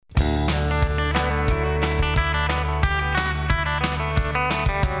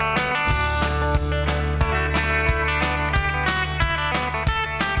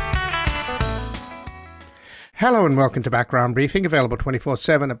Hello and welcome to Background Briefing, available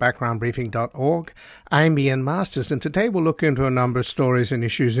 24/7 at backgroundbriefing.org. I'm Ian Masters, and today we'll look into a number of stories and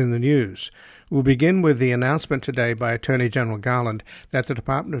issues in the news. We'll begin with the announcement today by Attorney General Garland that the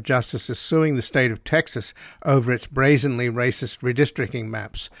Department of Justice is suing the state of Texas over its brazenly racist redistricting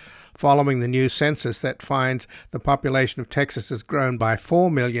maps, following the new census that finds the population of Texas has grown by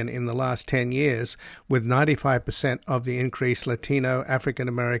 4 million in the last 10 years, with 95% of the increase Latino, African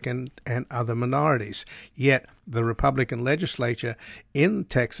American, and other minorities. Yet, the Republican legislature in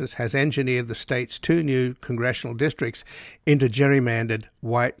Texas has engineered the state's two new congressional districts into gerrymandered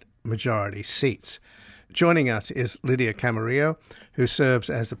white majority seats. Joining us is Lydia Camarillo, who serves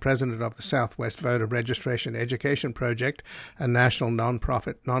as the president of the Southwest Voter Registration Education Project, a national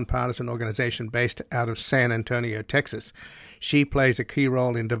nonprofit, nonpartisan organization based out of San Antonio, Texas. She plays a key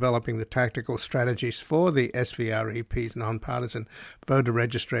role in developing the tactical strategies for the SVREP's nonpartisan voter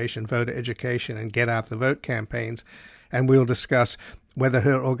registration, voter education, and Get Out the Vote campaigns, and we'll discuss whether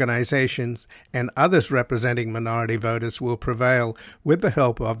her organization and others representing minority voters will prevail with the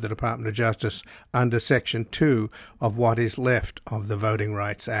help of the Department of Justice under Section 2 of what is left of the Voting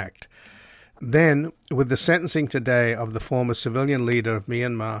Rights Act. Then, with the sentencing today of the former civilian leader of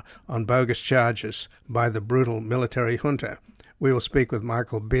Myanmar on bogus charges by the brutal military junta, we will speak with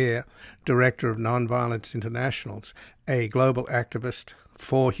Michael Beer, Director of Nonviolence Internationals, a global activist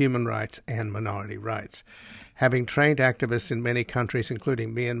for human rights and minority rights. Having trained activists in many countries,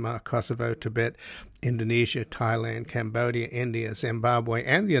 including Myanmar, Kosovo, Tibet, Indonesia, Thailand, Cambodia, India, Zimbabwe,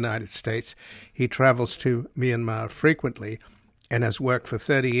 and the United States, he travels to Myanmar frequently and has worked for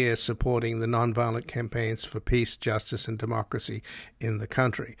 30 years supporting the nonviolent campaigns for peace, justice, and democracy in the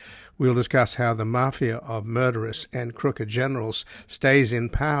country. We'll discuss how the mafia of murderous and crooked generals stays in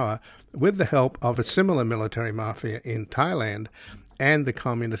power with the help of a similar military mafia in Thailand and the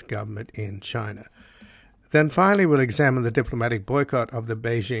communist government in China. Then finally, we'll examine the diplomatic boycott of the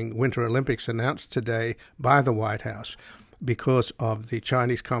Beijing Winter Olympics announced today by the White House because of the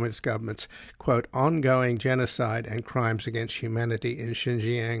Chinese Communist government's, quote, ongoing genocide and crimes against humanity in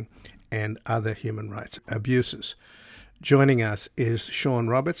Xinjiang and other human rights abuses. Joining us is Sean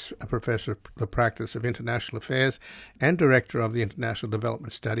Roberts, a professor of the practice of international affairs and director of the International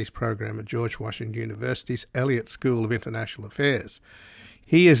Development Studies program at George Washington University's Elliott School of International Affairs.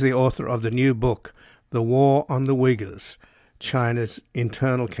 He is the author of the new book, The War on the Uyghurs, China's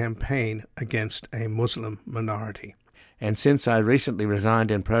Internal Campaign Against a Muslim Minority. And since I recently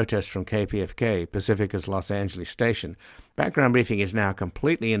resigned in protest from KPFK, Pacifica's Los Angeles station, Background Briefing is now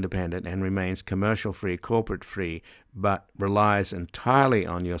completely independent and remains commercial-free, corporate-free, but relies entirely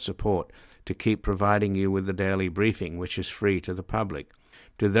on your support to keep providing you with the daily briefing, which is free to the public.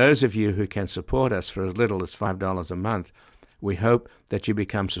 To those of you who can support us for as little as $5 a month, we hope that you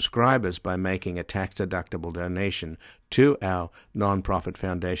become subscribers by making a tax-deductible donation to our nonprofit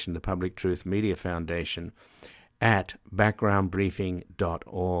foundation, the Public Truth Media Foundation, at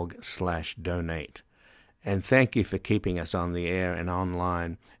backgroundbriefing.org/donate. And thank you for keeping us on the air and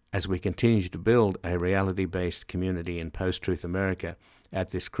online as we continue to build a reality-based community in post-truth America at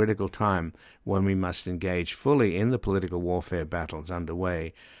this critical time when we must engage fully in the political warfare battles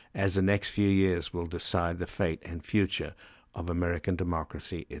underway, as the next few years will decide the fate and future of American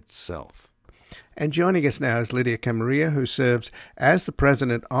democracy itself. And joining us now is Lydia Camarillo, who serves as the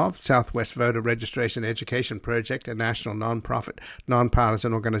president of Southwest Voter Registration Education Project, a national nonprofit,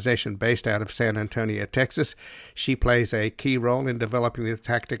 nonpartisan organization based out of San Antonio, Texas. She plays a key role in developing the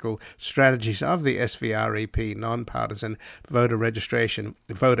tactical strategies of the SVREP nonpartisan voter registration,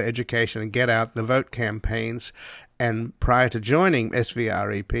 voter education, and Get Out the Vote campaigns. And prior to joining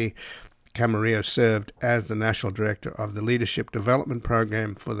SVREP, Camarillo served as the National Director of the Leadership Development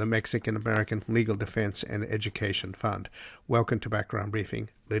Program for the Mexican American Legal Defense and Education Fund. Welcome to Background Briefing,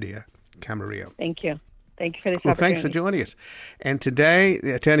 Lydia Camarillo. Thank you. Thank you for this opportunity. Well, thanks for joining us. And today,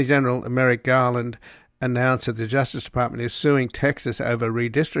 the Attorney General Merrick Garland announced that the Justice Department is suing Texas over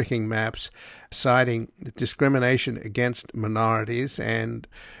redistricting maps, citing discrimination against minorities and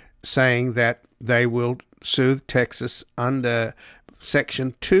saying that they will sue Texas under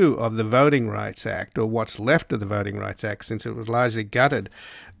Section 2 of the Voting Rights Act, or what's left of the Voting Rights Act, since it was largely gutted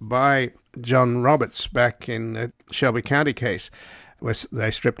by John Roberts back in the Shelby County case, where they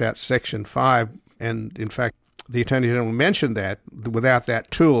stripped out Section 5. And in fact, the Attorney General mentioned that without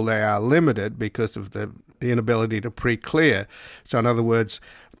that tool, they are limited because of the inability to pre-clear. So in other words,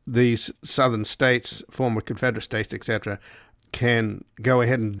 these southern states, former Confederate states, etc., can go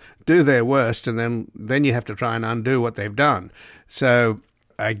ahead and do their worst, and then you have to try and undo what they've done. So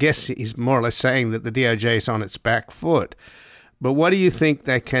I guess he's more or less saying that the DOJ is on its back foot. But what do you think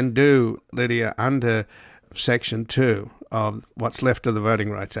they can do, Lydia, under Section 2 of what's left of the Voting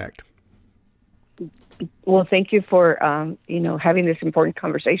Rights Act? Well, thank you for, having this important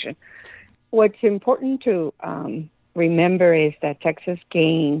conversation. What's important to remember is that Texas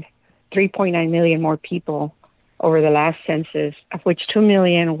gained 3.9 million more people over the last census, of which 2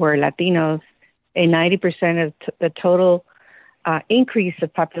 million were Latinos, and 90% of the total increase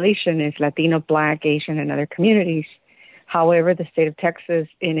of population is Latino, Black, Asian, and other communities. However, the state of Texas,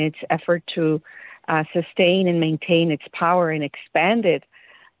 in its effort to sustain and maintain its power and expand it,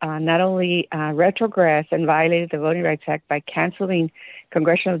 not only retrogressed and violated the Voting Rights Act by canceling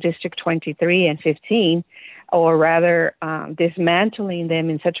Congressional District 23 and 15, or rather dismantling them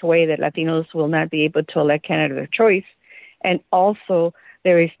in such a way that Latinos will not be able to elect candidate of their choice, and also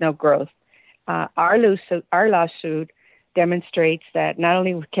there is no growth. Our lawsuit demonstrates that not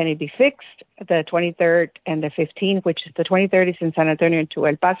only can it be fixed, the 23rd and the 15th, which is the 23rd is in San Antonio to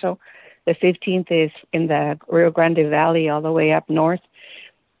El Paso, the 15th is in the Rio Grande Valley all the way up north.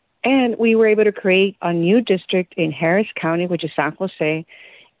 And we were able to create a new district in Harris County, which is San Jose,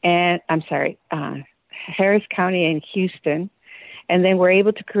 and Harris County and Houston. And then we're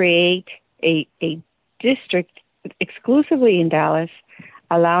able to create a district exclusively in Dallas,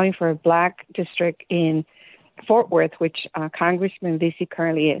 allowing for a Black district in Fort Worth, which Congressman Vesey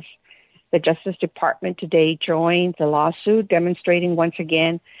currently is. The Justice Department today joined the lawsuit, demonstrating once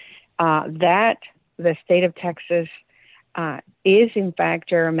again that the state of Texas is in fact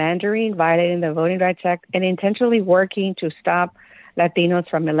gerrymandering, violating the Voting Rights Act, and intentionally working to stop Latinos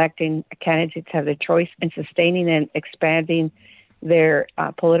from electing candidates of their choice and sustaining and expanding their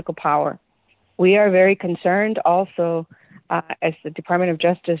political power. We are very concerned also, as the Department of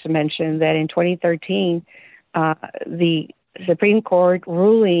Justice mentioned, that in 2013, the Supreme Court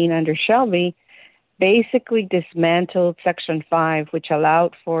ruling under Shelby basically dismantled Section 5, which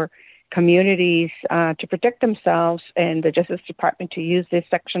allowed for communities to protect themselves, and the Justice Department to use this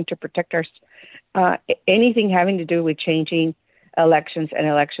section to protect anything having to do with changing elections,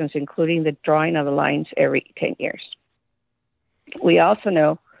 including the drawing of the lines every 10 years. We also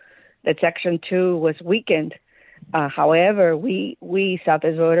know that Section 2 was weakened. However, we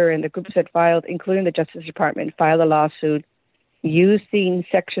Southwest Voter and the groups that filed, including the Justice Department, filed a lawsuit using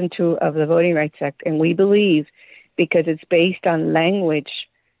Section 2 of the Voting Rights Act. And we believe, because it's based on language,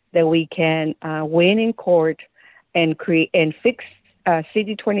 that we can win in court and create and fix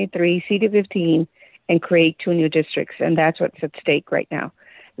CD 23, CD 15, and create 2 new districts. And that's what's at stake right now.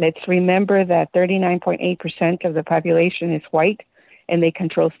 Let's remember that 39.8% of the population is white, and they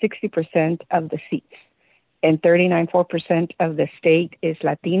control 60% of the seats. And 39.4% of the state is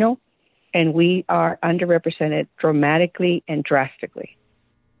Latino, and we are underrepresented dramatically and drastically.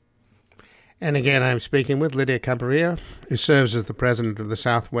 And again, I'm speaking with Lydia Camarillo, who serves as the president of the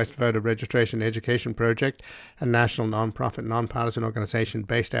Southwest Voter Registration Education Project, a national nonprofit, nonpartisan organization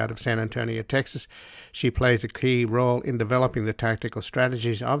based out of San Antonio, Texas. She plays a key role in developing the tactical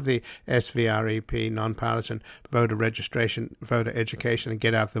strategies of the SVREP, nonpartisan voter registration, voter education, and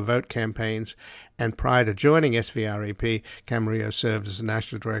get out the vote campaigns. And prior to joining SVREP, Camarillo served as the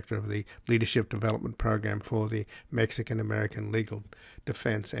national director of the Leadership Development Program for the Mexican American Legal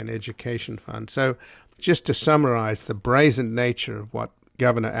Defense and Education Fund. So just to summarize the brazen nature of what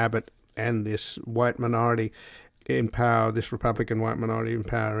Governor Abbott and this white minority in power, this Republican white minority in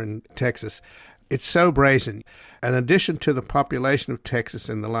power in Texas, it's so brazen. In addition to the population of Texas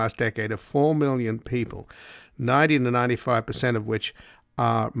in the last decade of 4 million people, 90 to 95% of which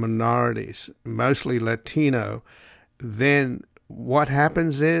are minorities, mostly Latino, then what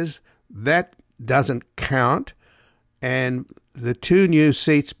happens is that doesn't count, and the 2 new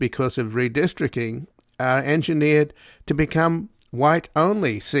seats, because of redistricting, are engineered to become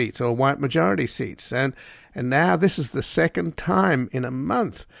white-only seats or white majority seats. And now this is the second time in a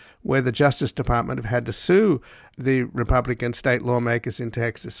month where the Justice Department have had to sue the Republican state lawmakers in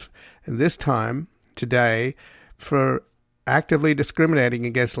Texas, and this time, today, for actively discriminating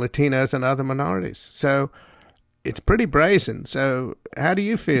against Latinos and other minorities. So it's pretty brazen. So how do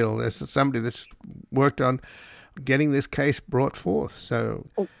you feel as somebody that's worked on getting this case brought forth? So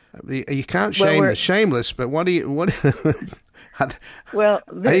you can't shame the shameless, but what well,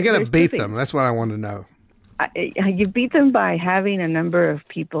 are you going to beat them? That's what I want to know. You beat them by having a number of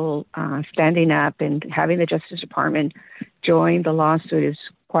people standing up, and having the Justice Department join the lawsuit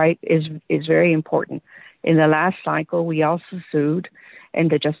is very important. In the last cycle, we also sued,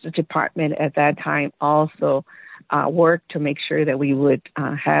 and the Justice Department at that time also worked to make sure that we would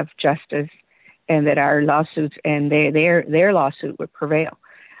have justice, and that our lawsuits and their lawsuit would prevail.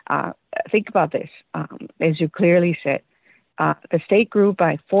 Think about this. As you clearly said, The state grew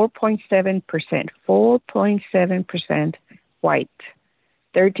by 4.7%, 4.7% white,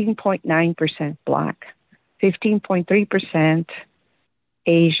 13.9% black, 15.3%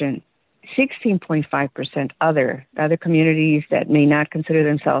 Asian, 16.5% other communities that may not consider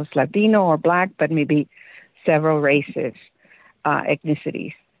themselves Latino or black, but maybe several races,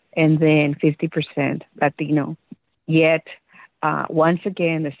 ethnicities, and then 50% Latino. Yet, once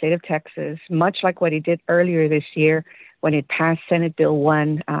again, the state of Texas, much like what it did earlier this year when it passed Senate Bill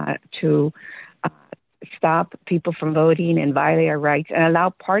 1 to stop people from voting and violate our rights and allow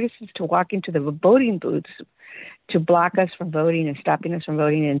partisans to walk into the voting booths to block us from voting and stopping us from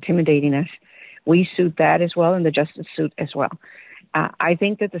voting and intimidating us. We sued that as well, and the justice suit as well. I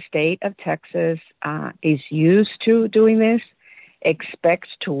think that the state of Texas is used to doing this, expects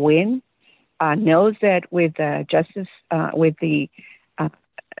to win, knows that with justice, with the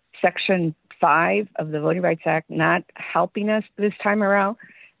Section 5 of the Voting Rights Act not helping us this time around,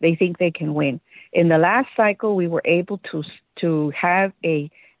 they think they can win. In the last cycle, we were able to have a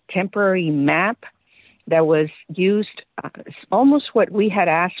temporary map that was used, almost what we had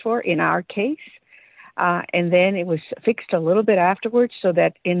asked for in our case. And then it was fixed a little bit afterwards so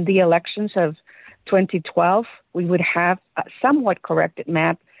that in the elections of 2012, we would have a somewhat corrected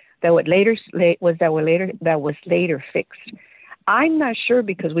map that was later fixed. I'm not sure,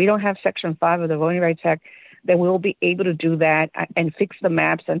 because we don't have Section 5 of the Voting Rights Act, that we'll be able to do that and fix the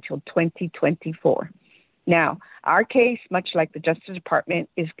maps until 2024. Now, our case, much like the Justice Department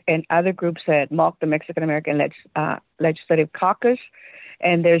and other groups that mock the Mexican American Legislative Caucus,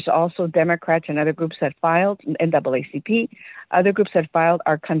 and there's also Democrats and other groups that filed, NAACP, other groups that filed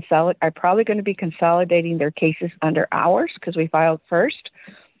are probably going to be consolidating their cases under ours because we filed first.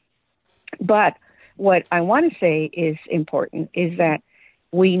 But what I want to say is important is that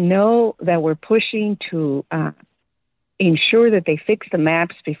we know that we're pushing to ensure that they fix the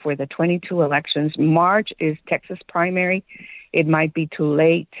maps before the 22 elections. March is Texas primary. It might be too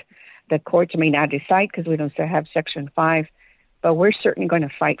late. The courts may not decide because we don't still have Section 5, but we're certainly going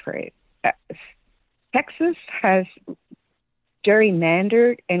to fight for it. Texas has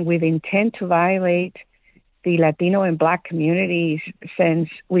gerrymandered and with intent to violate the Latino and Black communities since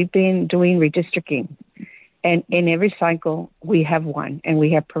we've been doing redistricting. And in every cycle, we have won and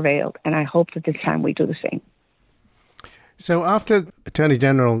we have prevailed. And I hope that this time we do the same. So after Attorney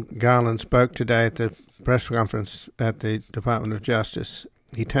General Garland spoke today at the press conference at the Department of Justice,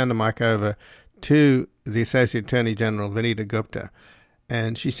 he turned the mic over to the Associate Attorney General, Vinita Gupta,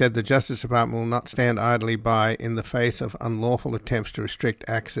 and she said the Justice Department will not stand idly by in the face of unlawful attempts to restrict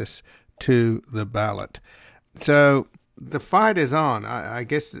access to the ballot. So the fight is on. I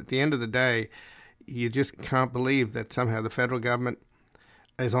guess at the end of the day, you just can't believe that somehow the federal government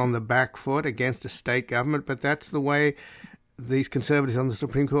is on the back foot against a state government, but that's the way these conservatives on the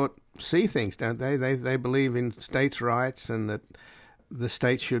Supreme Court see things, don't they? They believe in states' rights and that the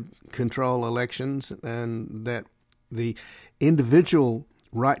states should control elections and that the individual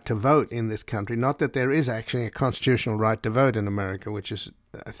right to vote in this country, not that there is actually a constitutional right to vote in America, which is,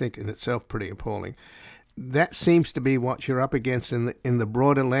 I think, in itself pretty appalling. That seems to be what you're up against in the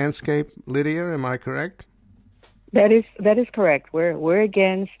broader landscape, Lydia. Am I correct? That is correct. We're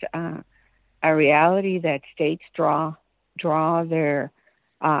against a reality that states draw their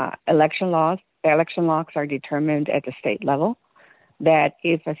election laws. Election laws are determined at the state level. That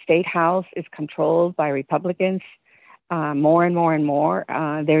if a state house is controlled by Republicans, more and more,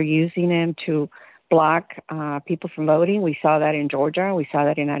 they're using them to block people from voting. We saw that in Georgia. We saw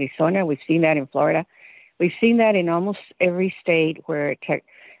that in Arizona. We've seen that in Florida. We've seen that in almost every state where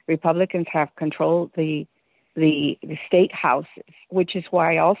Republicans have controlled the state houses, which is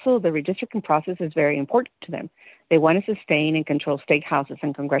why also the redistricting process is very important to them. They want to sustain and control state houses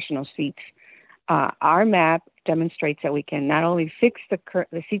and congressional seats. Our map demonstrates that we can not only fix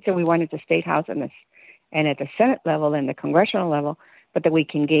the seats that we want at the state house and at the Senate level and the congressional level, but that we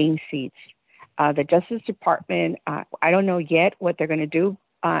can gain seats. The Justice Department, I don't know yet what they're going to do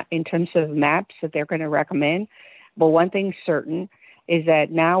in terms of maps that they're going to recommend. But one thing's certain is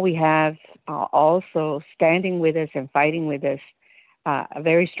that now we have also standing with us and fighting with us a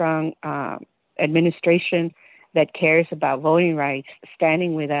very strong administration that cares about voting rights,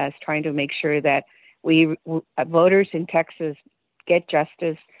 standing with us, trying to make sure that we voters in Texas get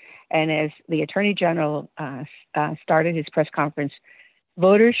justice. And as the Attorney General started his press conference,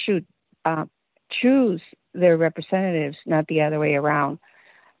 voters should choose their representatives, not the other way around.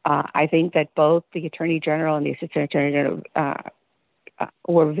 I think that both the Attorney General and the Assistant Attorney General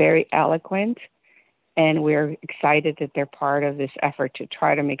were very eloquent, and we're excited that they're part of this effort to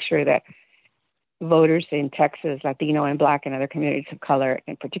try to make sure that voters in Texas, Latino and Black and other communities of color,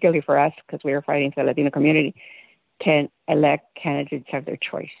 and particularly for us, because we are fighting for the Latino community, can elect candidates of their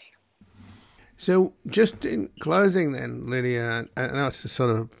choice. So just in closing then, Lydia, I know it's a sort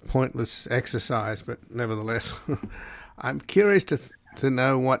of pointless exercise, but nevertheless, I'm curious to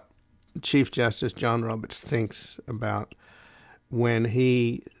know what Chief Justice John Roberts thinks about when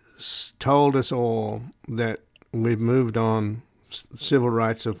he told us all that we've moved on, civil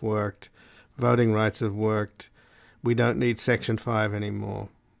rights have worked, voting rights have worked, we don't need Section 5 anymore.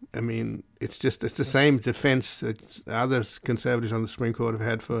 I mean, it's the same defense that other conservatives on the Supreme Court have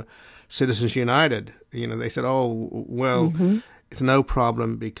had for Citizens United. You know, they said, oh, well, it's no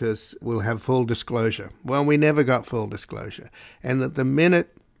problem because we'll have full disclosure. Well, we never got full disclosure. And that the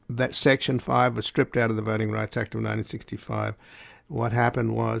minute that Section 5 was stripped out of the Voting Rights Act of 1965, what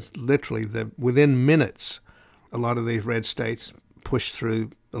happened was literally within minutes, a lot of these red states pushed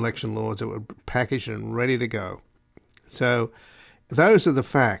through election laws that were packaged and ready to go. So those are the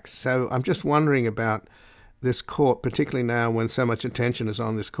facts. So I'm just wondering about this court, particularly now when so much attention is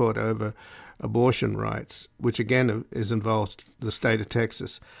on this court over abortion rights, which again is involved the state of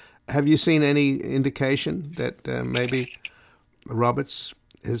Texas. Have you seen any indication that maybe Roberts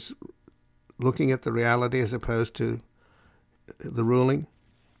is looking at the reality as opposed to the ruling?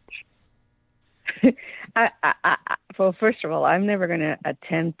 Well, first of all, I'm never going to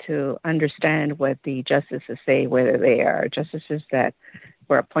attempt to understand what the justices say, whether they are justices that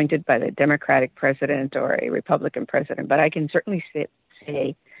were appointed by the Democratic president or a Republican president. But I can certainly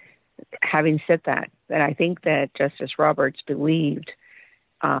say, having said that I think that Justice Roberts believed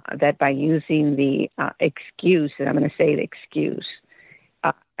that by using the excuse, and I'm going to say the excuse,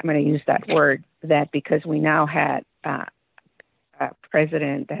 I'm going to use that word, that because we now had a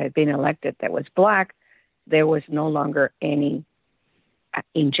president that had been elected that was Black, there was no longer any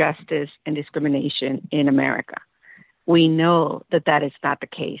injustice and discrimination in America. We know that that is not the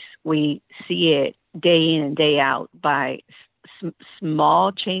case. We see it day in and day out by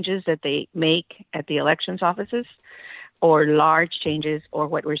small changes that they make at the elections offices, or large changes, or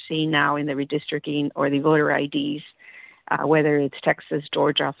what we're seeing now in the redistricting or the voter IDs, whether it's Texas,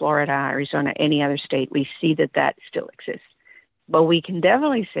 Georgia, Florida, Arizona, any other state. We see that that still exists. But we can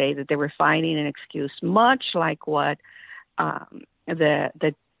definitely say that they were finding an excuse, much like what the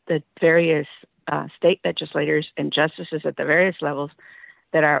various state legislators and justices at the various levels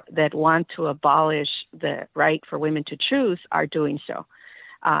that want to abolish the right for women to choose are doing so.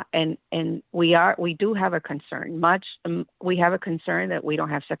 And we do have a concern. We have a concern that we don't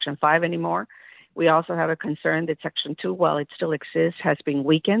have Section 5 anymore. We also have a concern that Section 2, while it still exists, has been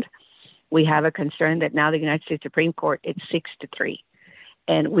weakened. We have a concern that now the United States Supreme Court, it's 6-3.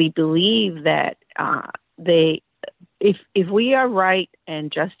 And we believe that if we are right and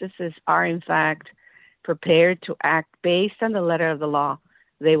justices are in fact prepared to act based on the letter of the law,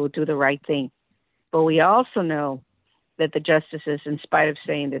 they will do the right thing. But we also know that the justices, in spite of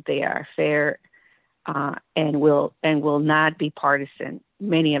saying that they are fair and will not be partisan,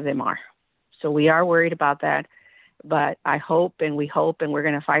 many of them are. So we are worried about that. But I hope, and we hope, and we're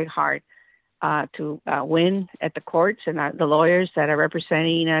going to fight hard to win at the courts, and the lawyers that are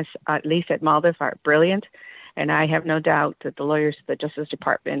representing us, at least at Maldiv, are brilliant. And I have no doubt that the lawyers at the Justice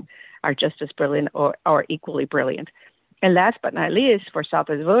Department are just as brilliant or equally brilliant. And last but not least, for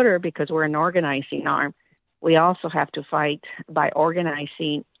Southwest Voter, because we're an organizing arm, we also have to fight by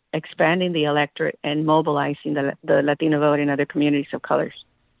organizing, expanding the electorate, and mobilizing the Latino vote in other communities of colors.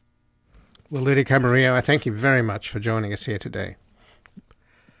 Well, Lydia Camarillo, I thank you very much for joining us here today.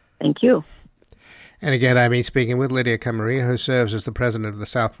 Thank you. And again, I've been speaking with Lydia Camarillo, who serves as the president of the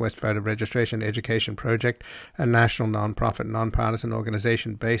Southwest Voter Registration Education Project, a national nonprofit, nonpartisan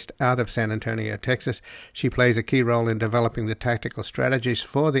organization based out of San Antonio, Texas. She plays a key role in developing the tactical strategies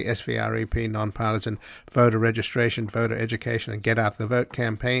for the SVREP nonpartisan voter registration, voter education, and Get Out the Vote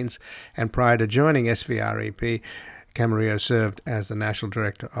campaigns. And prior to joining SVREP, Camarillo served as the national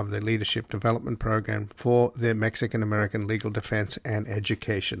director of the Leadership Development Program for the Mexican American Legal Defense and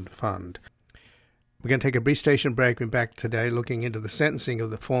Education Fund. We're going to take a brief station break. We're back today looking into the sentencing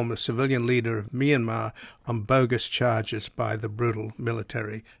of the former civilian leader of Myanmar on bogus charges by the brutal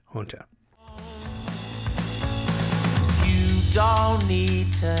military junta. You don't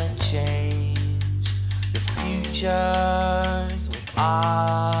need to change. The future's with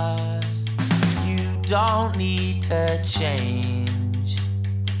us. You don't need to change.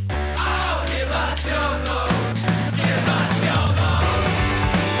 Oh, give us your vote. Give us your vote.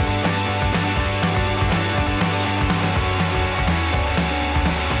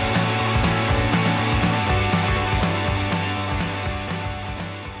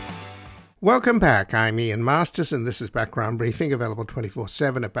 Welcome back. I'm Ian Masters, and this is Background Briefing, available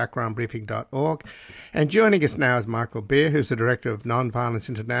 24/7 at backgroundbriefing.org. And joining us now is Michael Beer, who's the Director of Nonviolence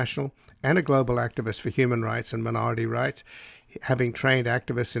International and a global activist for human rights and minority rights, having trained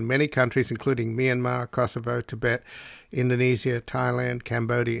activists in many countries, including Myanmar, Kosovo, Tibet, Indonesia, Thailand,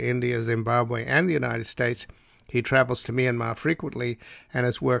 Cambodia, India, Zimbabwe, and the United States. He travels to Myanmar frequently and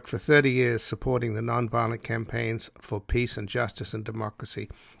has worked for 30 years supporting the nonviolent campaigns for peace and justice and democracy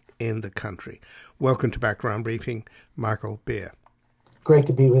in the country. Welcome to Background Briefing, Michael Beer. Great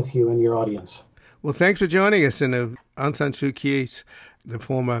to be with you and your audience. Well, thanks for joining us. And Aung San Suu Kyi, the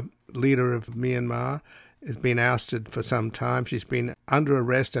former leader of Myanmar, has been ousted for some time. She's been under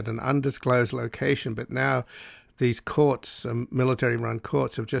arrest at an undisclosed location, but now these courts, military-run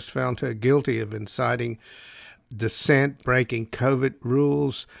courts, have just found her guilty of inciting dissent, breaking COVID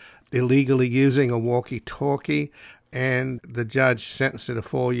rules, illegally using a walkie-talkie, and the judge sentenced her to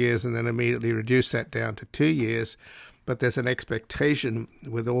 4 years and then immediately reduced that down to 2 years. But there's an expectation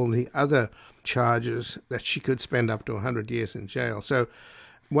with all the other charges that she could spend up to 100 years in jail. So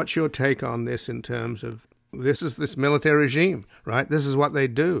what's your take on this in terms of this military regime, right? This is what they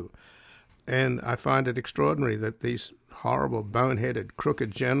do. And I find it extraordinary that these horrible, boneheaded,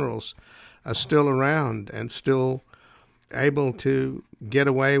 crooked generals are still around and still able to get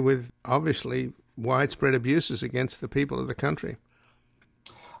away with, obviously, widespread abuses against the people of the country.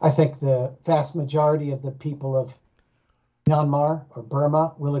 I think the vast majority of the people of Myanmar or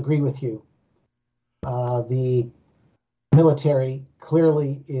Burma will agree with you. The military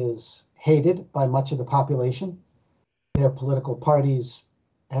clearly is hated by much of the population. Their political parties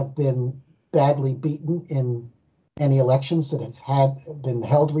have been badly beaten in any elections that have been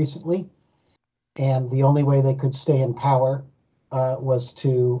held recently. And the only way they could stay in power was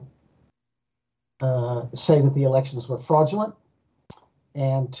to say that the elections were fraudulent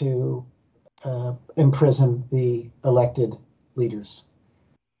and to imprison the elected leaders.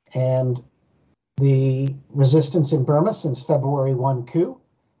 And the resistance in Burma since February 1 coup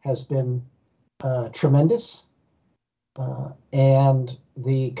has been tremendous. And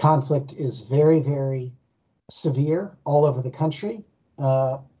the conflict is very, very severe all over the country.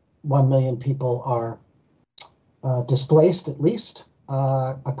 1 million people are displaced, at least.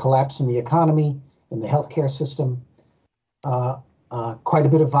 A collapse in the economy, in the healthcare system, quite a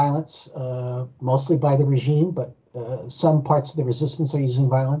bit of violence, mostly by the regime, but some parts of the resistance are using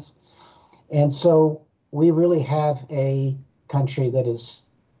violence. And so we really have a country that is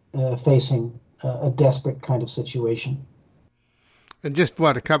facing a desperate kind of situation. And just,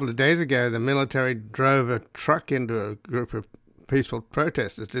 a couple of days ago, the military drove a truck into a group of peaceful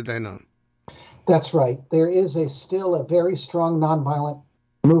protesters, did they not? That's right. There is still a very strong nonviolent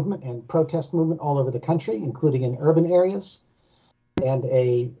movement and protest movement all over the country, including in urban areas, and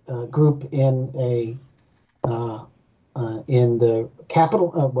a group in the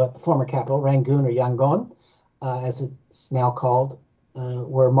capital, the former capital, Rangoon or Yangon, as it's now called,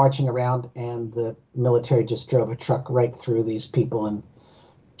 were marching around, and the military just drove a truck right through these people, and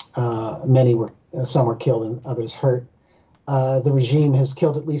some were killed and others hurt. The regime has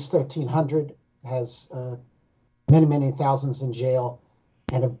killed at least 1,300, has many, many thousands in jail,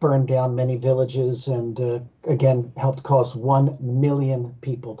 and have burned down many villages and, again, helped cause 1 million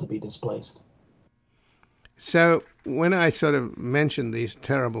people to be displaced. So when I sort of mentioned these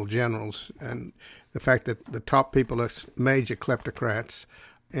terrible generals and the fact that the top people are major kleptocrats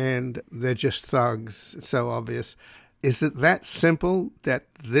and they're just thugs, it's so obvious, is it that simple that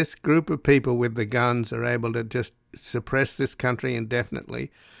this group of people with the guns are able to just suppress this country indefinitely?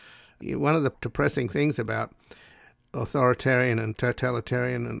 One of the depressing things about authoritarian and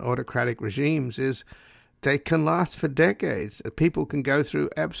totalitarian and autocratic regimes is they can last for decades. People can go through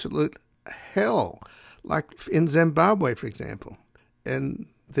absolute hell, like in Zimbabwe, for example, and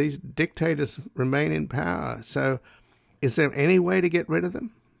these dictators remain in power. So is there any way to get rid of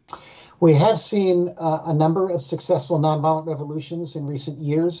them? We have seen a number of successful nonviolent revolutions in recent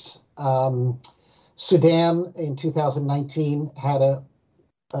years. Sudan in 2019 had a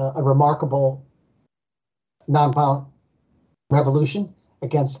remarkable nonviolent revolution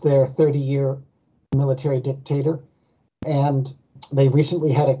against their 30-year military dictator. And they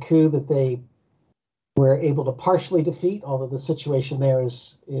recently had a coup that they were able to partially defeat, although the situation there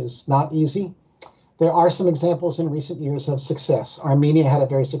is not easy. There are some examples in recent years of success. Armenia had a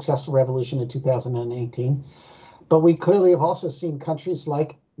very successful revolution in 2018. But we clearly have also seen countries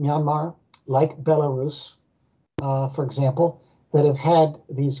like Myanmar, like Belarus, for example, that have had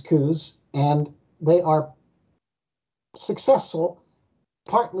these coups, and they are successful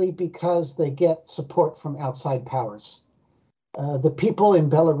partly because they get support from outside powers. The people in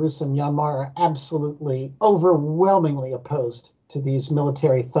Belarus and Myanmar are absolutely, overwhelmingly opposed to these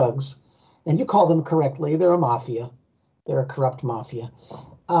military thugs. And you call them correctly, they're a mafia. They're a corrupt mafia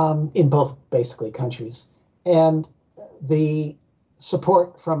in both, basically, countries. And the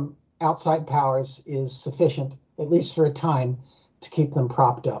support from outside powers is sufficient, at least for a time, to keep them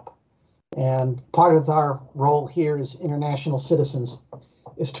propped up. And part of our role here as international citizens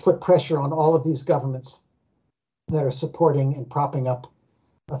is to put pressure on all of these governments that are supporting and propping up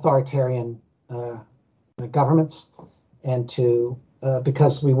authoritarian governments, and to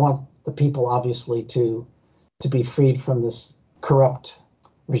because we want the people, obviously, to be freed from this corrupt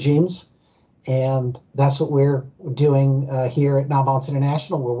regimes. And that's what we're doing here at Nonviolence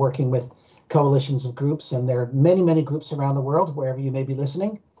International. We're working with coalitions of groups, and there are many, many groups around the world, wherever you may be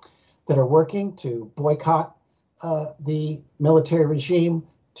listening, that are working to boycott the military regime,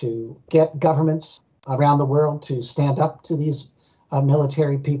 to get governments around the world to stand up to these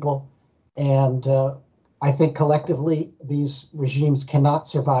military people. And I think collectively these regimes cannot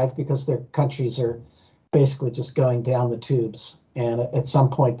survive because their countries are basically just going down the tubes. And at some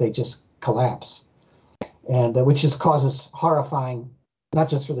point they just collapse. And which just causes horrifying, not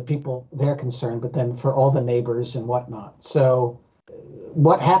just for the people they're concerned, but then for all the neighbors and whatnot. So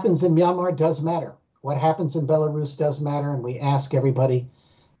what happens in Myanmar does matter. What happens in Belarus does matter. And we ask everybody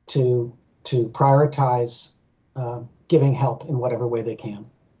to prioritize giving help in whatever way they can.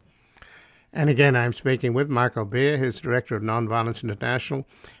 And again, I'm speaking with Michael Beer, who's Director of Nonviolence International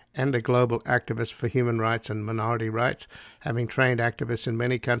and a global activist for human rights and minority rights, having trained activists in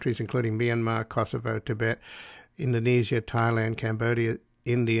many countries, including Myanmar, Kosovo, Tibet, Indonesia, Thailand, Cambodia,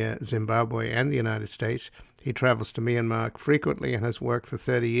 India, Zimbabwe, and the United States. He travels to Myanmar frequently and has worked for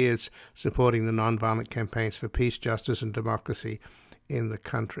 30 years supporting the nonviolent campaigns for peace, justice, and democracy in the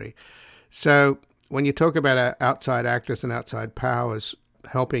country. So when you talk about outside actors and outside powers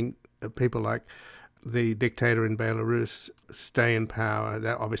helping people like the dictator in Belarus stay in power,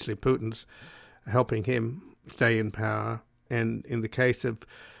 that obviously Putin's helping him stay in power. And in the case of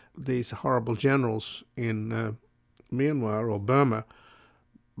these horrible generals in Myanmar or Burma,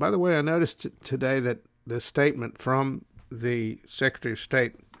 by the way, I noticed today that the statement from the Secretary of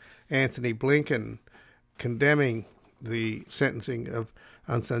State, Anthony Blinken, condemning the sentencing of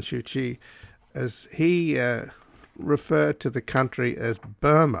Aung San Suu Kyi, as he referred to the country as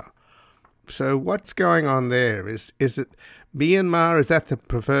Burma. So what's going on there? Is it Myanmar? Is that the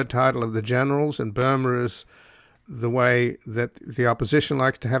preferred title of the generals, and Burma is the way that the opposition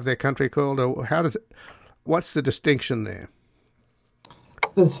likes to have their country called? Or what's the distinction there?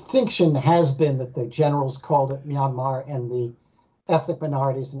 The distinction has been that the generals called it Myanmar and the ethnic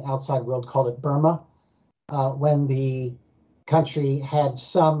minorities in the outside world called it Burma. When the country had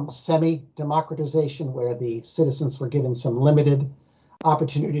some semi-democratization where the citizens were given some limited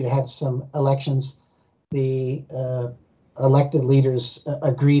opportunity to have some elections, the elected leaders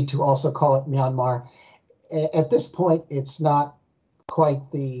agreed to also call it Myanmar. At this point, it's not quite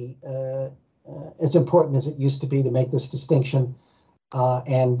as important as it used to be to make this distinction,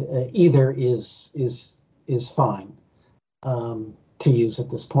 and either is fine to use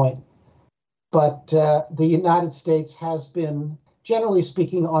at this point. But the United States has been, generally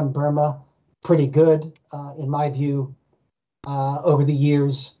speaking, on Burma pretty good, in my view, over the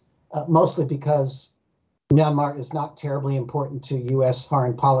years, mostly because Myanmar is not terribly important to U.S.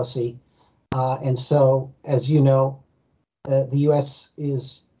 foreign policy. And so, as you know, the U.S.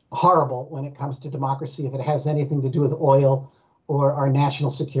 is horrible when it comes to democracy if it has anything to do with oil or our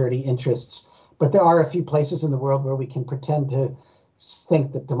national security interests. But there are a few places in the world where we can pretend to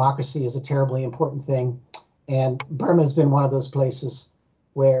think that democracy is a terribly important thing. And Burma has been one of those places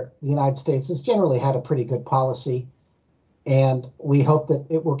where the United States has generally had a pretty good policy. And we hope that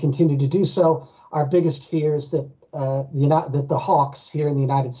it will continue to do so. Our biggest fear is that that the hawks here in the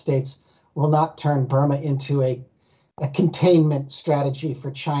United States will not turn Burma into a containment strategy for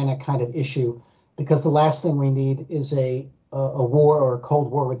China kind of issue, because the last thing we need is a war or a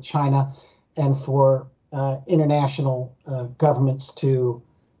Cold War with China, and for international governments to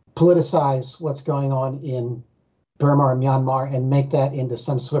politicize what's going on in Burma or Myanmar and make that into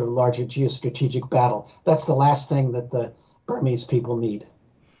some sort of larger geostrategic battle. That's the last thing that the Burmese people need.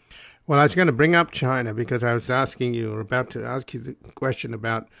 Well, I was going to bring up China because I was asking you, or about to ask you the question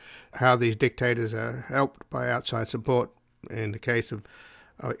about how these dictators are helped by outside support in the case of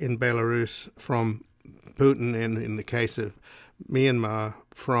in Belarus from Putin, and in the case of Myanmar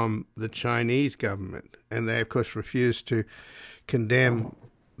from the Chinese government. And they, of course, refused to condemn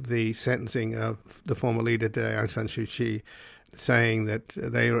the sentencing of the former leader Aung San Suu Kyi. saying that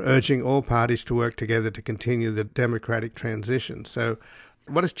they are urging all parties to work together to continue the democratic transition. So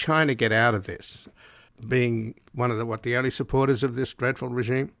what does China get out of this, being one of the only supporters of this dreadful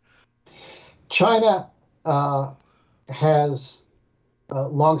regime? China has a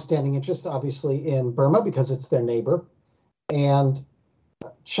long-standing interest, obviously, in Burma because it's their neighbor. And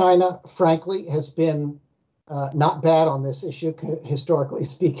China, frankly, has been not bad on this issue, historically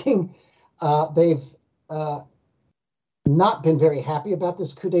speaking. They've not been very happy about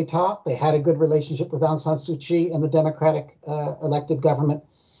this coup d'etat. They had a good relationship with Aung San Suu Kyi and the democratic elected government,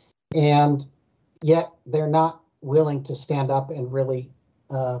 and yet they're not willing to stand up and really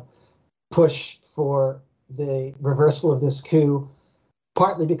push for the reversal of this coup,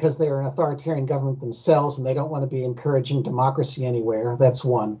 partly because they are an authoritarian government themselves and they don't want to be encouraging democracy anywhere. That's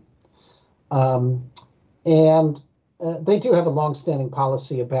one. And they do have a longstanding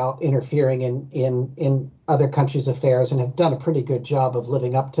policy about interfering in other countries' affairs and have done a pretty good job of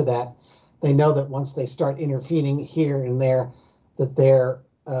living up to that. They know that once they start intervening here and there, that their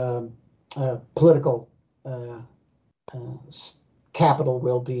political capital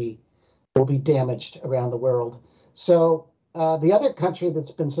will be damaged around the world. So the other country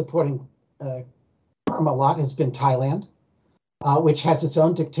that's been supporting Burma a lot has been Thailand, which has its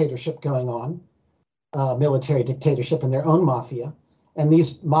own dictatorship going on. Military dictatorship and their own mafia. And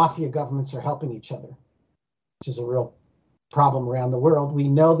these mafia governments are helping each other, which is a real problem around the world. We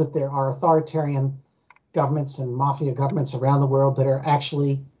know that there are authoritarian governments and mafia governments around the world that are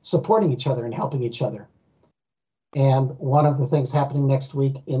actually supporting each other and helping each other. And one of the things happening next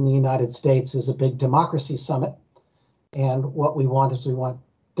week in the United States is a big democracy summit. And what we want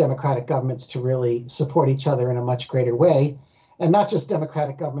democratic governments to really support each other in a much greater way. And not just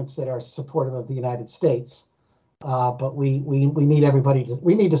democratic governments that are supportive of the United States, but we need everybody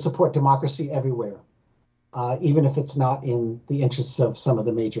we need to support democracy everywhere, even if it's not in the interests of some of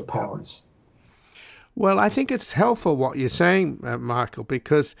the major powers. Well, I think it's helpful what you're saying, Michael,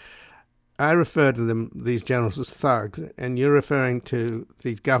 because I refer to these generals as thugs, and you're referring to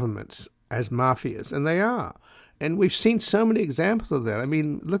these governments as mafias, and they are. And we've seen so many examples of that. I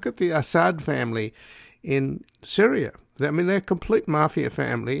mean, look at the Assad family in Syria. I mean, they're a complete mafia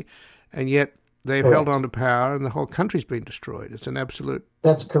family, and yet they've held on to power, and the whole country's been destroyed. It's an absolute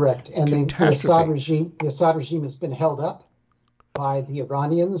That's correct. And the Assad catastrophe. regime has been held up by the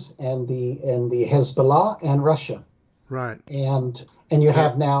Iranians and the Hezbollah and Russia. Right. And you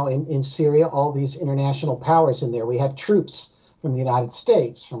have now in Syria all these international powers in there. We have troops from the United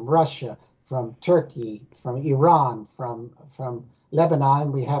States, from Russia, from Turkey, from Iran, from Lebanon,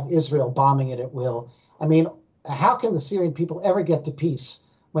 and we have Israel bombing it at will. I mean, how can the Syrian people ever get to peace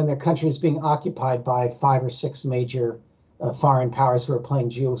when their country is being occupied by 5 or 6 major foreign powers who are playing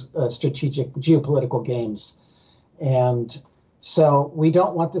strategic geopolitical games? And so we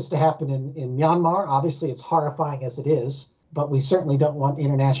don't want this to happen in Myanmar. Obviously, it's horrifying as it is, but we certainly don't want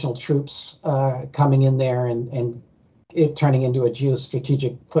international troops coming in there and it turning into a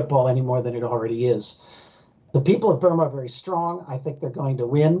geostrategic football any more than it already is. The people of Burma are very strong. I think they're going to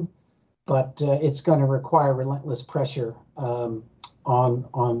win. But it's going to require relentless pressure on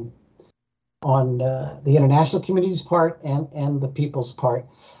the international community's part and the people's part.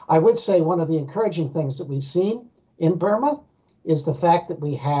 I would say one of the encouraging things that we've seen in Burma is the fact that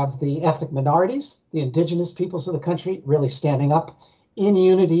we have the ethnic minorities, the indigenous peoples of the country, really standing up in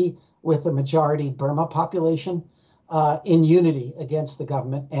unity with the majority Burma population, in unity against the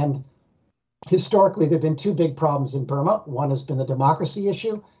government. And historically, there have been 2 big problems in Burma. One has been the democracy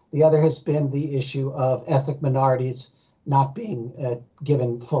issue. The other has been the issue of ethnic minorities not being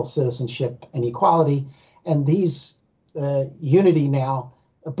given full citizenship and equality. And these unity now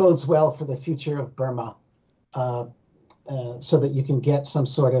bodes well for the future of Burma, so that you can get some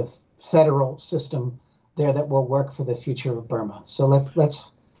sort of federal system there that will work for the future of Burma. So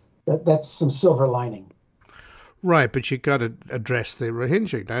that's some silver lining. Right, but you've got to address the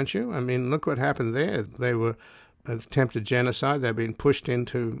Rohingya, don't you? I mean, look what happened there. They were attempted genocide. They've been pushed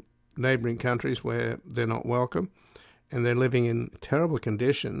into neighbouring countries where they're not welcome, and they're living in terrible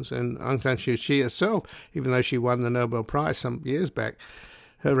conditions. And Aung San Suu Kyi herself, even though she won the Nobel Prize some years back,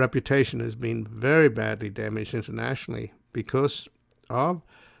 her reputation has been very badly damaged internationally because of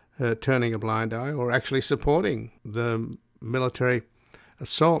her turning a blind eye or actually supporting the military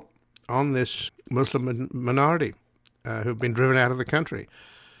assault on this Muslim minority who've been driven out of the country.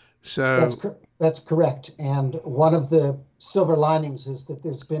 So that's correct. And one of the silver linings is that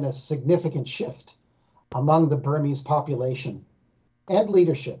there's been a significant shift among the Burmese population and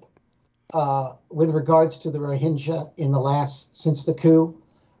leadership with regards to the Rohingya since the coup.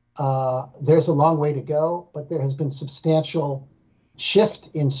 There's a long way to go, but there has been substantial shift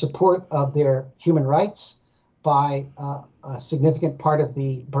in support of their human rights by a significant part of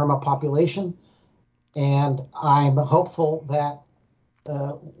the Burma population. And I'm hopeful that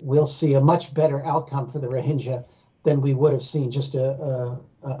we'll see a much better outcome for the Rohingya than we would have seen just a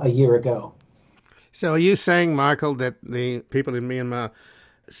year ago. So are you saying, Michael, that the people in Myanmar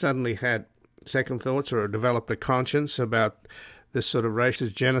suddenly had second thoughts or developed a conscience about this sort of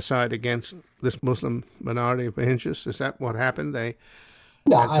racist genocide against this Muslim minority of Rohingyas? Is that what happened?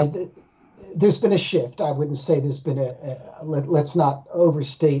 There's been a shift. I wouldn't say there's been let's not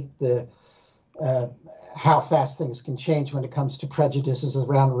overstate how fast things can change when it comes to prejudices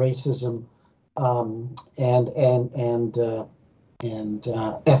around racism and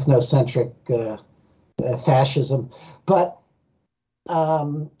ethnocentric fascism. But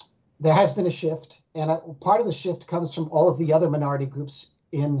there has been a shift, and part of the shift comes from all of the other minority groups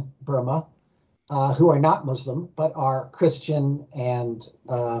in Burma who are not Muslim but are Christian and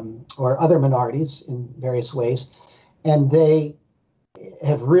or other minorities in various ways, and they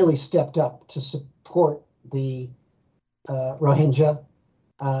have really stepped up to support the Rohingya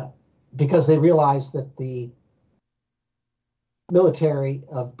because they realize that the military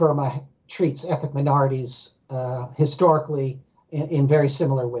of Burma treats ethnic minorities historically in very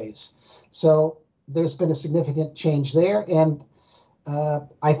similar ways. So there's been a significant change there, and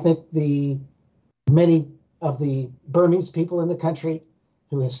I think many of the Burmese people in the country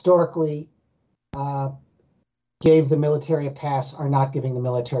who historically gave the military a pass are not giving the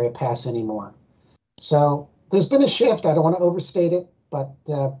military a pass anymore. So there's been a shift. I don't want to overstate it, but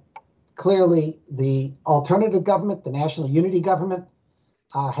clearly the alternative government, the National Unity Government,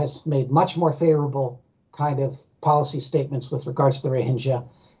 has made much more favorable kind of policy statements with regards to the Rohingya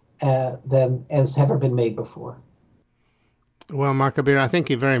than has ever been made before. Well, Mark Kabir, I thank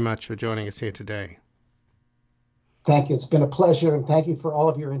you very much for joining us here today. Thank you. It's been a pleasure, and thank you for all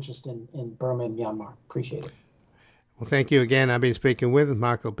of your interest in Burma and Myanmar. Appreciate it. Well, thank you again. I've been speaking with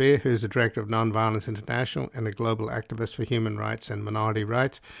Mark Kabir, who's the Director of Nonviolence International and a global activist for human rights and minority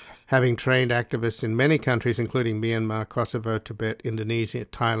rights. Having trained activists in many countries, including Myanmar, Kosovo, Tibet, Indonesia,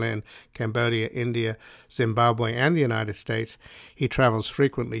 Thailand, Cambodia, India, Zimbabwe, and the United States, he travels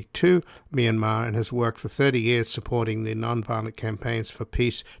frequently to Myanmar and has worked for 30 years supporting the nonviolent campaigns for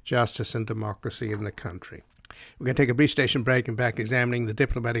peace, justice, and democracy in the country. We're going to take a brief station break and back examining the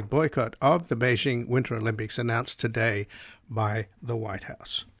diplomatic boycott of the Beijing Winter Olympics announced today by the White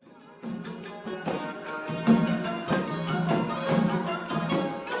House.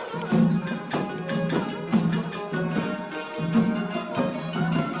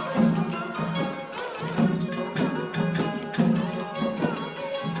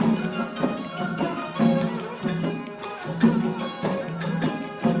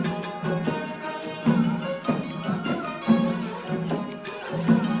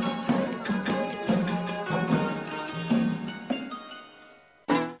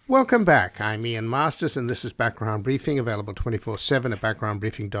 Welcome back. I'm Ian Masters, and this is Background Briefing, available 24/7 at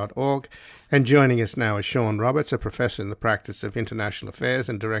backgroundbriefing.org. And joining us now is Sean Roberts, a professor in the practice of international affairs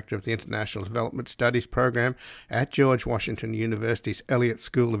and director of the International Development Studies program at George Washington University's Elliott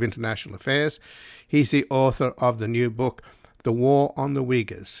School of International Affairs. He's the author of the new book, The War on the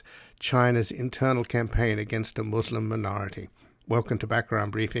Uyghurs, China's Internal Campaign Against a Muslim Minority. Welcome to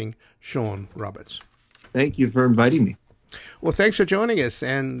Background Briefing, Sean Roberts. Thank you for inviting me. Well, thanks for joining us.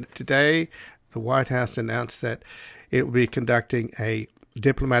 And today, the White House announced that it will be conducting a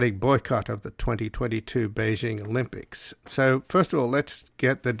diplomatic boycott of the 2022 Beijing Olympics. So, first of all, let's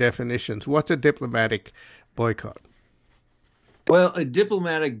get the definitions. What's a diplomatic boycott? Well, a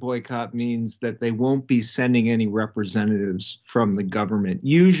diplomatic boycott means that they won't be sending any representatives from the government.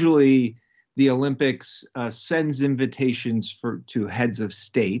 Usually, the Olympics sends invitations to heads of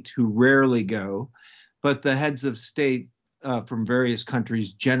state who rarely go, but the heads of state from various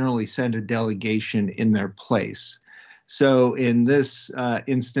countries generally send a delegation in their place. So in this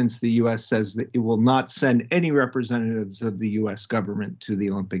instance, the U.S. says that it will not send any representatives of the U.S. government to the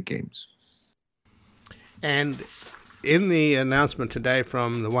Olympic Games. And in the announcement today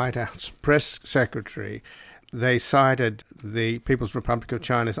from the White House press secretary, they cited the People's Republic of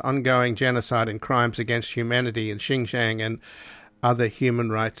China's ongoing genocide and crimes against humanity in Xinjiang and other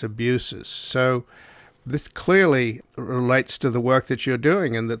human rights abuses. So this clearly relates to the work that you're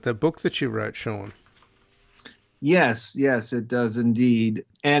doing and the book that you wrote, Sean. Yes, it does indeed.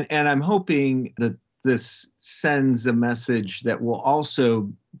 And I'm hoping that this sends a message that will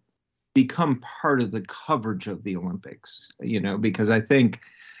also become part of the coverage of the Olympics, because I think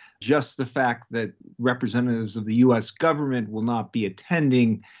just the fact that representatives of the U.S. government will not be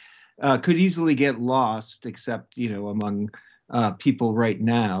attending could easily get lost, except, among people right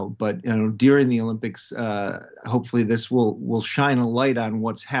now. But during the Olympics, hopefully this will shine a light on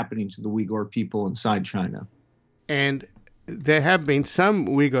what's happening to the Uyghur people inside China. And there have been some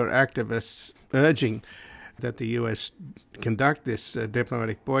Uyghur activists urging that the U.S. conduct this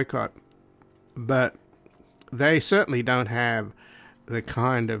diplomatic boycott, but they certainly don't have the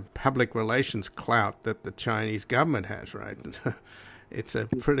kind of public relations clout that the Chinese government has, right? It's a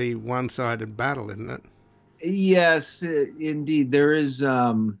pretty one-sided battle, isn't it? Yes, indeed. There's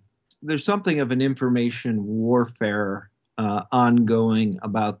something of an information warfare ongoing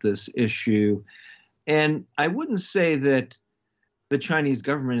about this issue. And I wouldn't say that the Chinese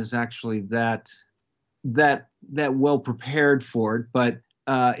government is actually that well prepared for it, but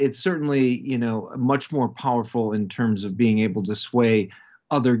it's certainly, much more powerful in terms of being able to sway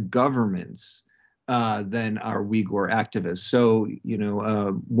other governments than our Uyghur activists. So,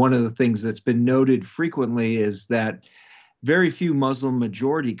 one of the things that's been noted frequently is that very few Muslim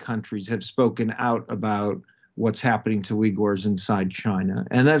majority countries have spoken out about what's happening to Uyghurs inside China.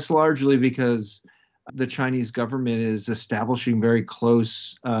 And that's largely because the Chinese government is establishing very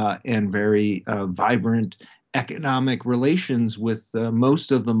close and very vibrant economic relations with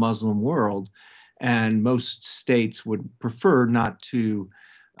most of the Muslim world. And most states would prefer not to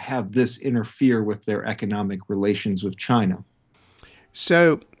have this interfere with their economic relations with China.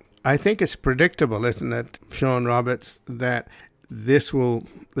 So I think it's predictable, isn't it, Sean Roberts, that the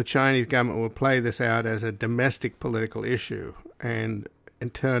Chinese government will play this out as a domestic political issue and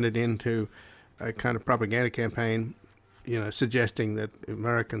turn it into a kind of propaganda campaign, suggesting that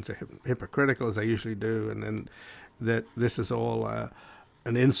Americans are hypocritical, as they usually do, and then that this is all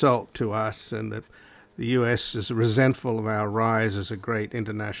an insult to us, and that the U.S. is resentful of our rise as a great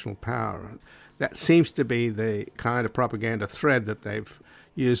international power. That seems to be the kind of propaganda thread that they've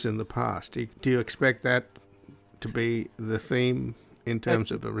used in the past. Do you expect that to be the theme in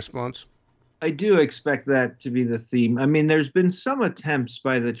terms of a response? I do expect that to be the theme. I mean, there's been some attempts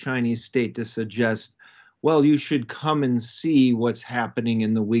by the Chinese state to suggest, well, you should come and see what's happening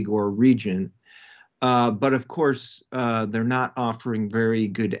in the Uyghur region. But of course, they're not offering very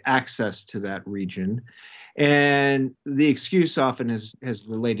good access to that region. And the excuse often has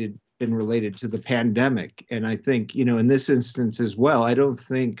been related to the pandemic. And I think, in this instance as well, I don't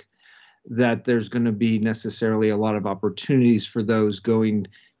think that there's going to be necessarily a lot of opportunities for those going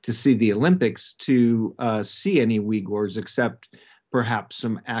to see the Olympics to see any Uyghurs, except perhaps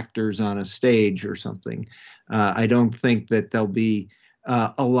some actors on a stage or something. I don't think that they'll be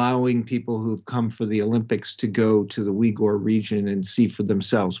allowing people who've come for the Olympics to go to the Uyghur region and see for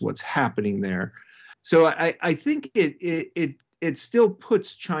themselves what's happening there. So I think it still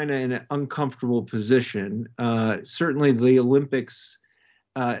puts China in an uncomfortable position. Certainly the Olympics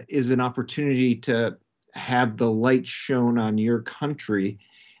is an opportunity to have the light shown on your country.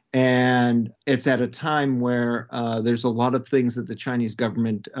 And it's at a time where there's a lot of things that the Chinese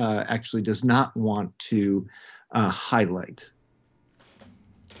government actually does not want to highlight.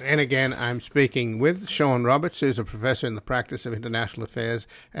 And again, I'm speaking with Sean Roberts, who's a professor in the practice of international affairs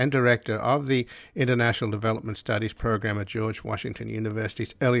and director of the International Development Studies program at George Washington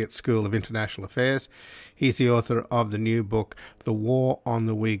University's Elliott School of International Affairs. He's the author of the new book, The War on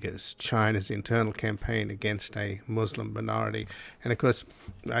the Uyghurs, China's Internal Campaign Against a Muslim Minority. And of course,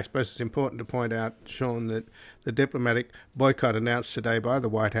 I suppose it's important to point out, Sean, that the diplomatic boycott announced today by the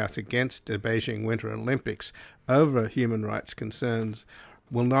White House against the Beijing Winter Olympics over human rights concerns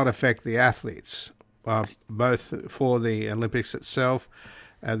will not affect the athletes, both for the Olympics itself,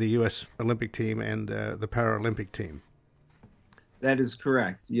 the U.S. Olympic team, and the Paralympic team. That is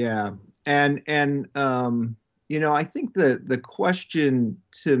correct. Yeah, and I think the question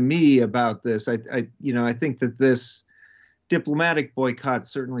to me about this, I think that this diplomatic boycott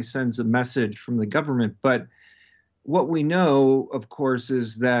certainly sends a message from the government, but what we know, of course,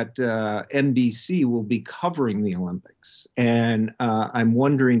 is that NBC will be covering the Olympics. And I'm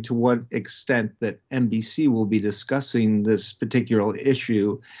wondering to what extent that NBC will be discussing this particular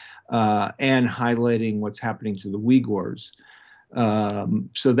issue and highlighting what's happening to the Uyghurs.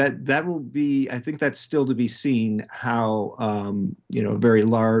 So that will be, I think that's still to be seen how, a very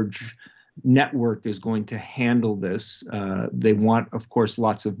large network is going to handle this. They want, of course,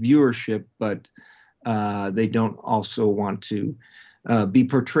 lots of viewership, but they don't also want to be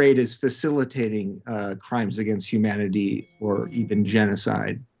portrayed as facilitating crimes against humanity or even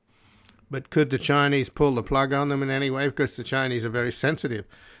genocide. But could the Chinese pull the plug on them in any way? Because the Chinese are very sensitive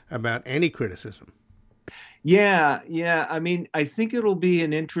about any criticism. Yeah. I mean, I think it'll be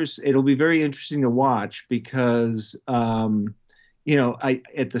very interesting to watch because, at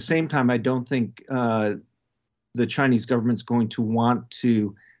the same time, I don't think the Chinese government's going to want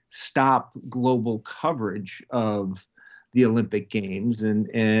to stop global coverage of the Olympic Games,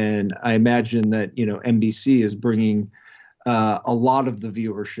 and I imagine that NBC is bringing a lot of the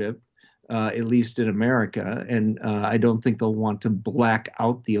viewership, at least in America, and I don't think they'll want to black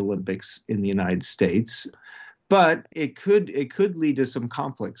out the Olympics in the United States, but it could lead to some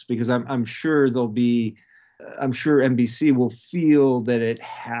conflicts because I'm sure NBC will feel that it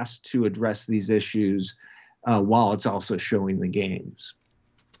has to address these issues while it's also showing the games.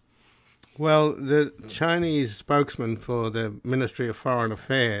 Well, the Chinese spokesman for the Ministry of Foreign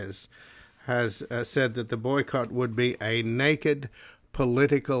Affairs has said that the boycott would be a naked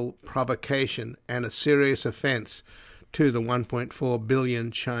political provocation and a serious offense to the 1.4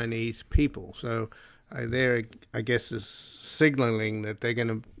 billion Chinese people. So there, I guess, is signaling that they're going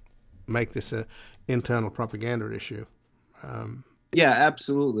to make this an internal propaganda issue. Yeah,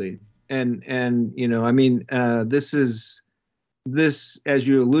 absolutely. And this, as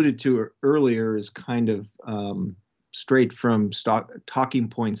you alluded to earlier, is kind of straight from talking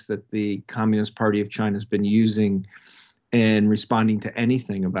points that the Communist Party of China has been using in responding to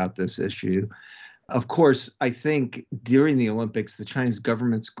anything about this issue. Of course, I think during the Olympics, the Chinese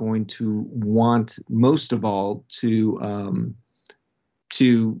government's going to want most of all to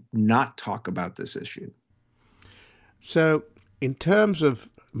not talk about this issue. So, in terms of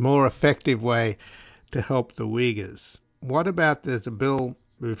more effective way to help the Uyghurs, what about there's a bill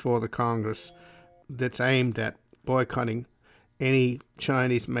before the Congress that's aimed at boycotting any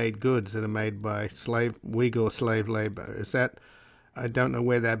Chinese-made goods that are made by Uyghur slave labor? Is that, I don't know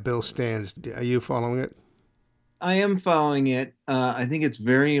where that bill stands. Are you following it? I am following it. I think it's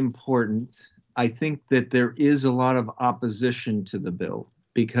very important. I think that there is a lot of opposition to the bill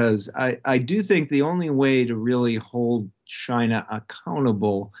because I do think the only way to really hold China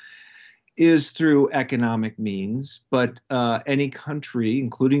accountable is through economic means, but any country,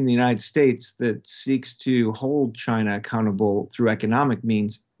 including the United States, that seeks to hold China accountable through economic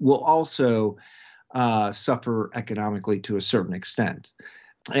means will also suffer economically to a certain extent.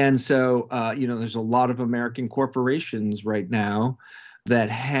 And so, there's a lot of American corporations right now that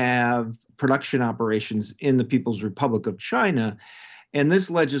have production operations in the People's Republic of China. And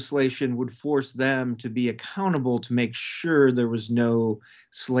this legislation would force them to be accountable to make sure there was no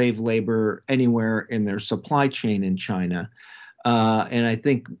slave labor anywhere in their supply chain in China. And I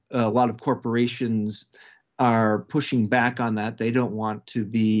think a lot of corporations are pushing back on that. They don't want to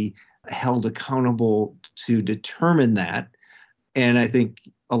be held accountable to determine that. And I think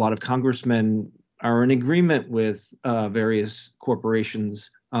a lot of congressmen are in agreement with various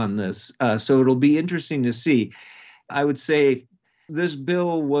corporations on this. So it'll be interesting to see. I would say this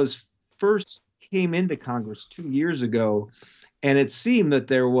bill first came into Congress 2 years ago, and it seemed that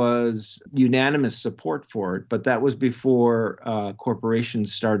there was unanimous support for it, but that was before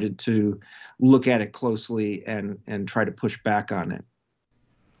corporations started to look at it closely and try to push back on it.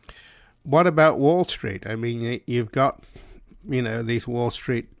 What about Wall Street? I mean, you've got, these Wall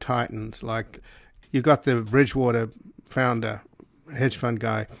Street titans, like you've got the Bridgewater founder, hedge fund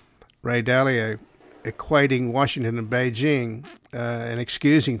guy, Ray Dalio, equating Washington and Beijing and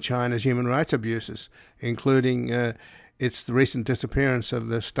excusing China's human rights abuses, including the recent disappearance of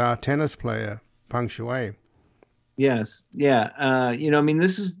the star tennis player Peng Shuai. Yes, yeah.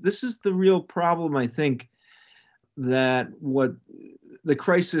 This is the real problem. I think that what the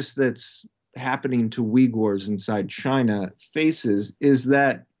crisis that's happening to Uyghurs inside China faces is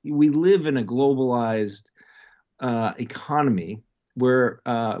that we live in a globalized economy where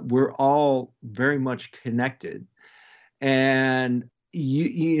we're all very much connected, and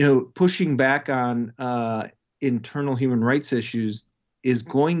pushing back on internal human rights issues is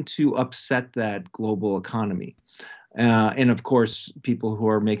going to upset that global economy. And of course, people who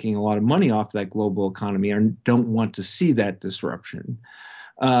are making a lot of money off that global economy don't want to see that disruption.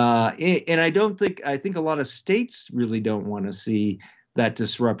 And I think a lot of states really don't want to see that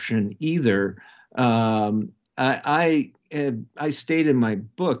disruption either. I state in my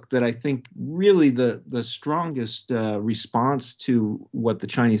book that I think really the strongest response to what the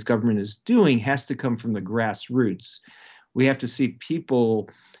Chinese government is doing has to come from the grassroots. We have to see people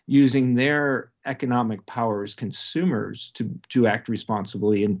using their economic power as consumers to act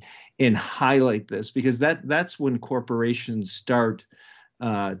responsibly and highlight this, because that's when corporations start,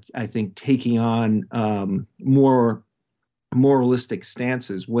 I think, taking on more moralistic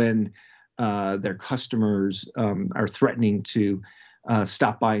stances when their customers are threatening to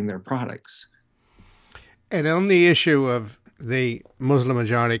stop buying their products. And on the issue of the Muslim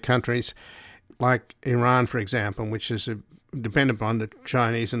majority countries, like Iran, for example, which is dependent upon the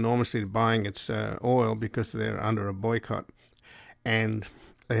Chinese enormously buying its oil because they're under a boycott, and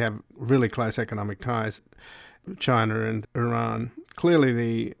they have really close economic ties, China and Iran. Clearly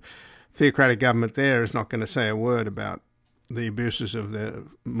the theocratic government there is not going to say a word about the abuses of the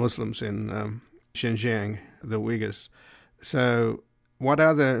Muslims in Xinjiang, the Uyghurs. So what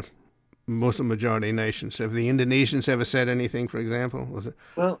other Muslim-majority nations? Have the Indonesians ever said anything, for example?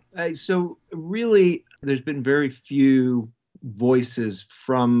 Well, so really, there's been very few voices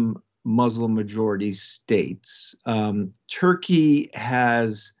from Muslim-majority states. Turkey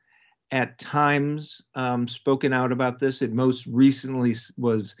has, at times, spoken out about this. It most recently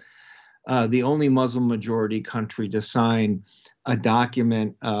was the only Muslim-majority country to sign a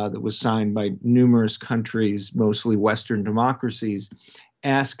document that was signed by numerous countries, mostly Western democracies,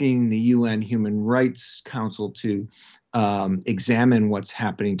 asking the UN Human Rights Council to examine what's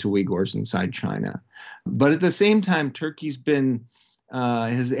happening to Uyghurs inside China. But at the same time, Turkey's been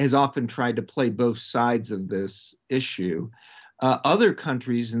has often tried to play both sides of this issue. Other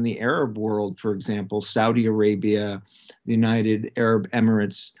countries in the Arab world, for example, Saudi Arabia, the United Arab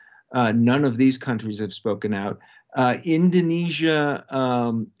Emirates, none of these countries have spoken out. Indonesia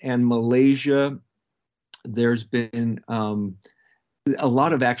and Malaysia, there's been a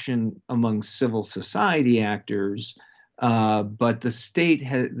lot of action among civil society actors, but the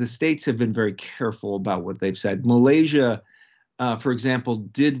states have been very careful about what they've said. Malaysia, for example,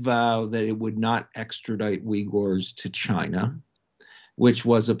 did vow that it would not extradite Uyghurs to China, which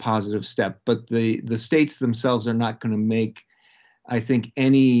was a positive step. But the states themselves are not going to make, I think,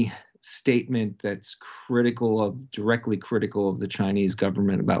 any statement that's directly critical of the Chinese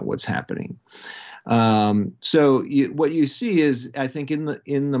government about what's happening. So what you see is, I think, in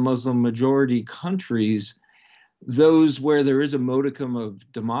the Muslim majority countries, those where there is a modicum of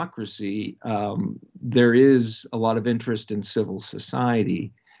democracy, there is a lot of interest in civil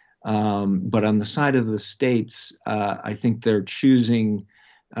society. But on the side of the states, I think they're choosing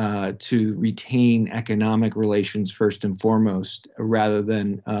to retain economic relations first and foremost, rather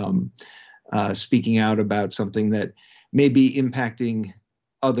than speaking out about something that may be impacting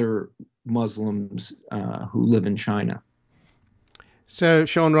other Muslims who live in China. So,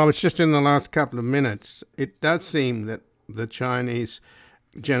 Sean Roberts, just in the last couple of minutes, it does seem that the Chinese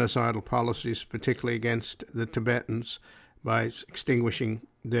genocidal policies, particularly against the Tibetans, by extinguishing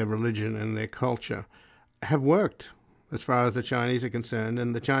their religion and their culture, have worked as far as the Chinese are concerned.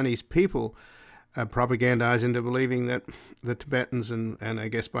 And the Chinese people are propagandized into believing that the Tibetans and I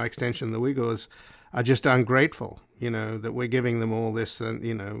guess by extension the Uyghurs are just ungrateful, that we're giving them all this, and,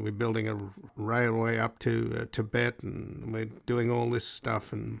 we're building a railway up to Tibet, and we're doing all this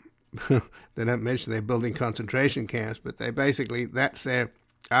stuff, and they don't mention they're building concentration camps, but that's their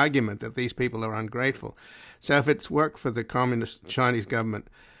argument, that these people are ungrateful. So if it's worked for the communist Chinese government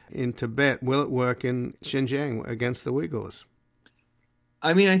in Tibet, will it work in Xinjiang against the Uyghurs?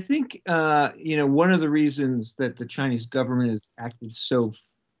 I mean, I think, one of the reasons that the Chinese government has acted so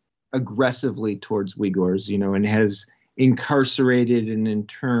aggressively towards Uyghurs, and has incarcerated and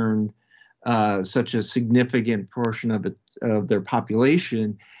interned such a significant portion of their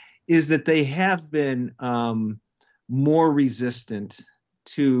population, is that they have been more resistant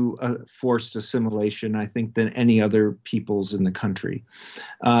to forced assimilation, I think, than any other peoples in the country.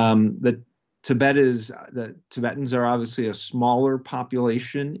 The Tibetans are obviously a smaller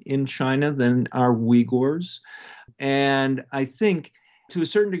population in China than are Uyghurs, and I think, to a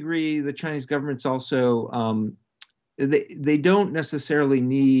certain degree, the Chinese government's also, they don't necessarily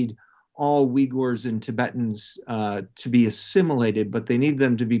need all Uyghurs and Tibetans to be assimilated, but they need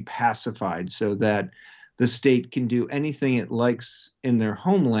them to be pacified so that the state can do anything it likes in their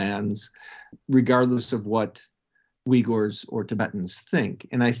homelands, regardless of what Uyghurs or Tibetans think.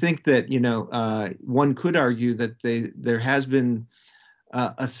 And I think that, one could argue that there has been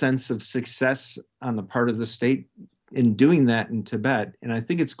a sense of success on the part of the state in doing that in Tibet. And I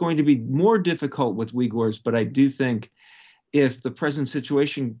think it's going to be more difficult with Uyghurs, but I do think if the present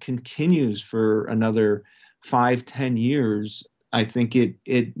situation continues for another 5-10 years, I think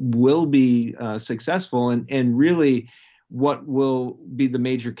it will be successful. And really what will be the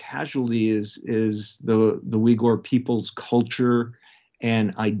major casualty is the Uyghur people's culture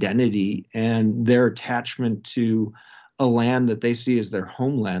and identity and their attachment to a land that they see as their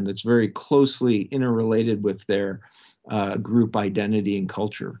homeland that's very closely interrelated with their group identity and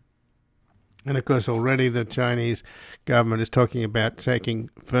culture. And of course, already the Chinese government is talking about taking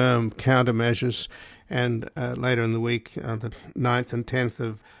firm countermeasures. And later in the week, the 9th and 10th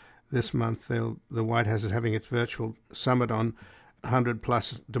of this month, the White House is having its virtual summit on 100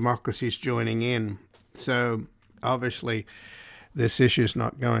 plus democracies joining in. So obviously this issue is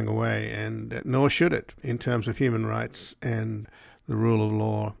not going away, and nor should it, in terms of human rights and the rule of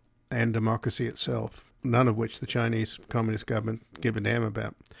law and democracy itself, none of which the Chinese Communist government give a damn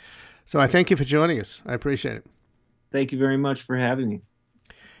about. So I thank you for joining us. I appreciate it. Thank you very much for having me.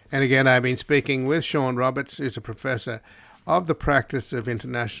 And again, I've been speaking with Sean Roberts, who's a professor of the practice of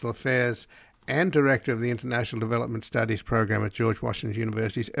international affairs and director of the International Development Studies program at George Washington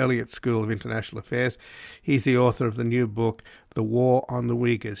University's Elliott School of International Affairs. He's the author of the new book, The War on the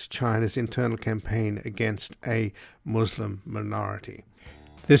Uyghurs, China's Internal Campaign Against a Muslim Minority.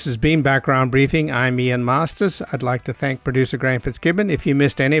 This has been Background Briefing. I'm Ian Masters. I'd like to thank producer Graham Fitzgibbon. If you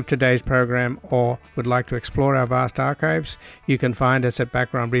missed any of today's program or would like to explore our vast archives, you can find us at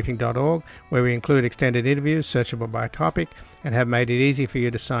backgroundbriefing.org, where we include extended interviews searchable by topic and have made it easy for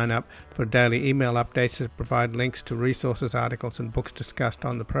you to sign up for daily email updates that provide links to resources, articles, and books discussed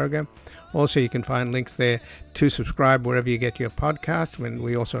on the program. Also, you can find links there to subscribe wherever you get your podcasts, when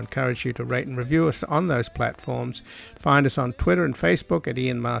we also encourage you to rate and review us on those platforms. Find us on Twitter and Facebook at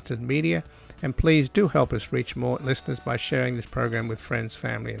Ian Masters Media, and please do help us reach more listeners by sharing this program with friends,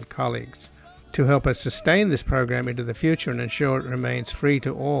 family, and colleagues. To help us sustain this program into the future and ensure it remains free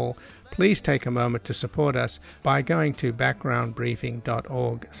to all, please take a moment to support us by going to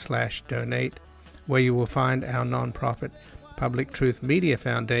backgroundbriefing.org/donate, where you will find our non-profit Public Truth Media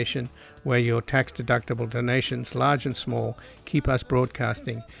Foundation, where your tax-deductible donations, large and small, keep us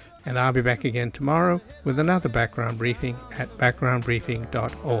broadcasting. And I'll be back again tomorrow with another Background Briefing at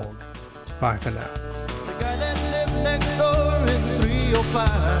backgroundbriefing.org. Bye for now. The guy that lived next door in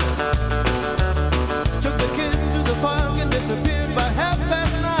 305 took the kids to the park and disappeared by half